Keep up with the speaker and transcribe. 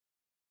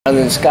On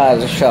this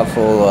guy's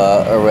shuffle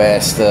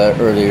arrest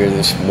earlier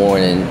this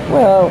morning.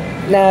 Well,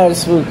 now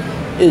it's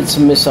a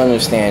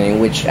misunderstanding,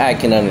 which I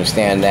can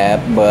understand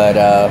that, but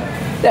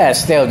that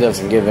still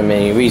doesn't give him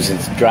any reason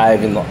to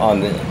drive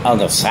on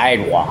the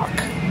sidewalk,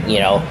 you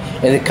know.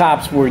 And the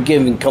cops were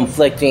giving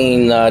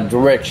conflicting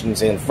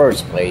directions in the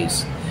first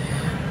place,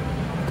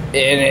 and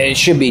it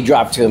should be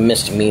dropped to a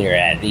misdemeanor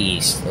at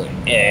least.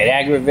 And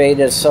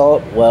aggravated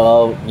assault,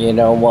 well, you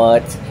know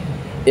what?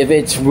 If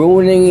it's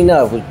ruining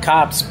enough with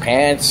cops'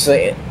 pants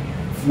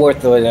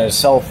worth an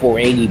assault for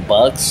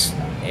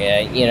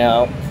 $80, you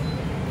know,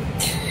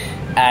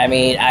 I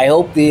mean, I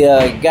hope the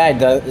guy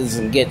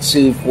doesn't get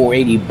sued for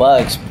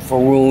 $80 for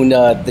ruining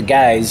the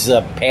guy's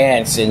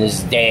pants in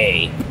his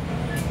day.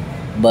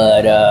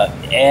 But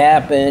it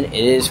happened.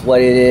 It is what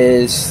it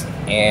is,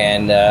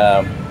 and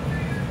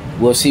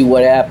we'll see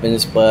what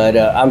happens. But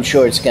I'm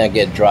sure it's gonna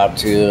get dropped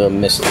to a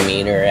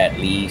misdemeanor at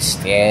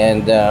least,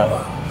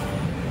 and.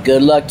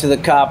 Good luck to the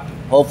cop.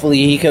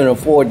 Hopefully he can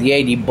afford the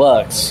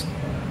 $80.